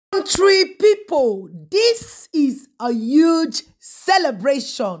country people, this is a huge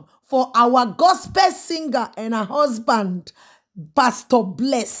celebration for our gospel singer and her husband, Pastor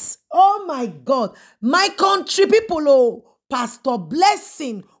Bless. Oh my God, my country people, Pastor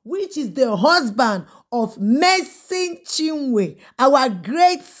Blessing, which is the husband of Mercy Chinwe, our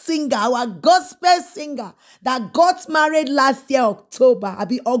great singer, our gospel singer that got married last year,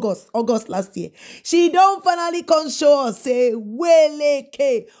 August last year. She don't finally come show us, say,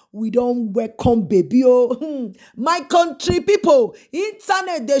 Weleke, we don't welcome baby. My country people,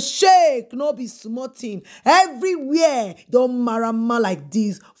 internet, they shake, no be smarting. Everywhere, don't marama like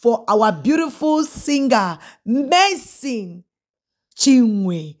this for our beautiful singer, Mercy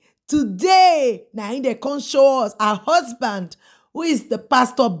Chinwe. Today, now in the come show us our husband, who is the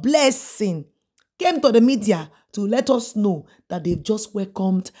Pastor Blessing, came to the media to let us know that they've just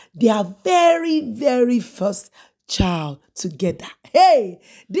welcomed their very, very first child together. Hey,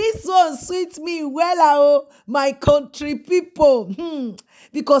 this one sweets me well, my country people.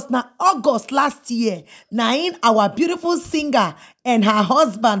 Because now August last year, now in our beautiful singer and her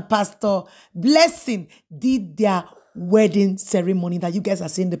husband, Pastor Blessing, did their wedding ceremony that you guys are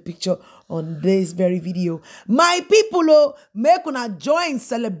seeing the picture on this very video. My people, make una join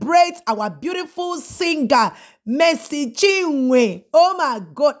celebrate our beautiful singer Mercy Chinwe. Oh my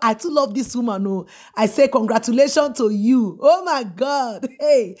God, I too love this woman. I say congratulations to you. Oh my God,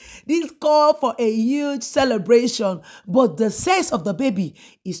 hey, this call for a huge celebration, but the sex of the baby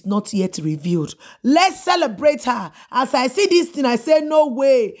is not yet revealed. Let's celebrate her. As I see this thing, I say no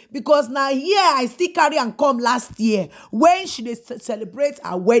way, because now here I still carry and come last year when she did celebrate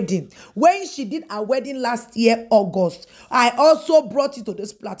her wedding. When she did her wedding last year, August, I also brought it to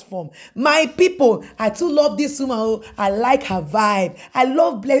this platform. My people, I too love this woman. I like her vibe. I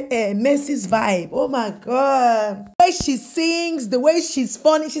love Mercy's vibe. Oh my God. The way she sings, the way she's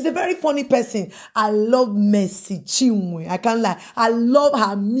funny. She's a very funny person. I love Mercy Chinwe. I can't lie. I love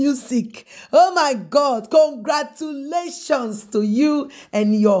her music. Oh my God. Congratulations to you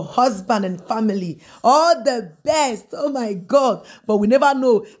and your husband and family. All the best. Oh my God. But we never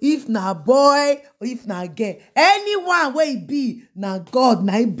know if na boy or if na girl. Anyone where it be, na God,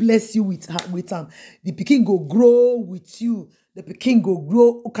 na he bless you with him. The pikin go grow with you. The pikin go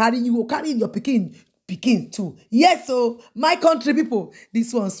grow, carry your pikin too. Yes, so my country people,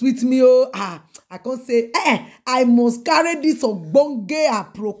 this one sweet me. I can't say, I must carry this ogbonge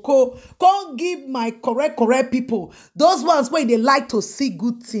aproko. Can't give my correct people. Those ones where they like to see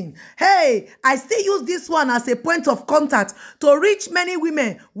good thing. Hey, I still use this one as a point of contact to reach many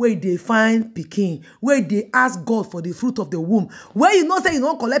women where they find pikin, where they ask God for the fruit of the womb. Where you know say you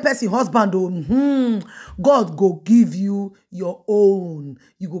don't collect person husband, God go give you your own.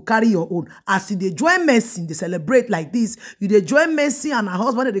 You go carry your own. As they join Mercy, they celebrate like this. You they join Mercy and her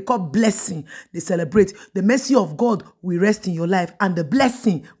husband, they call Blessing. They celebrate. The mercy of God will rest in your life and the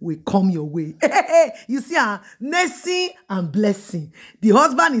blessing will come your way. You see, Mercy and Blessing. The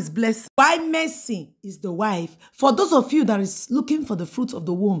husband is blessed. Why Mercy is the wife? For those of you that is looking for the fruit of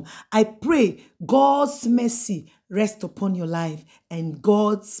the womb, I pray God's mercy rest upon your life and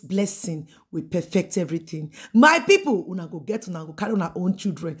God's blessing will perfect everything. My people, una go carry on our own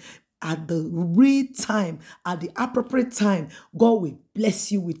children. At the real time, at the appropriate time, God will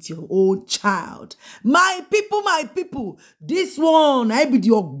bless you with your own child. My people, this one, I be the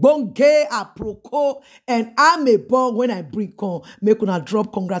ogbonge aproko, and I'm a born when I bring on. Make una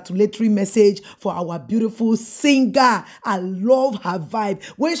drop congratulatory message for our beautiful singer. I love her vibe.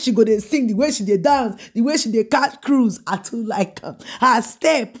 When she go to sing, the way she dey dance, the way she dey catch cruise, I too like her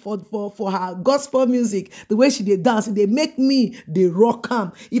step for her gospel music. The way she dey dance, they make me dey rock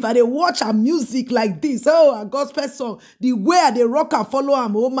am. If I dey watch her music like this, her gospel song, the way I dey rock am, follow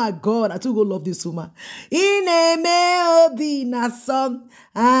am. Oh my God, I too go love this woman. Ineme obi na song,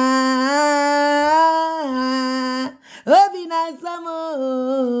 obi na song.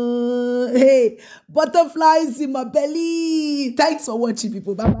 Hey, butterflies in my belly. Thanks for watching,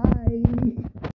 people. Bye bye.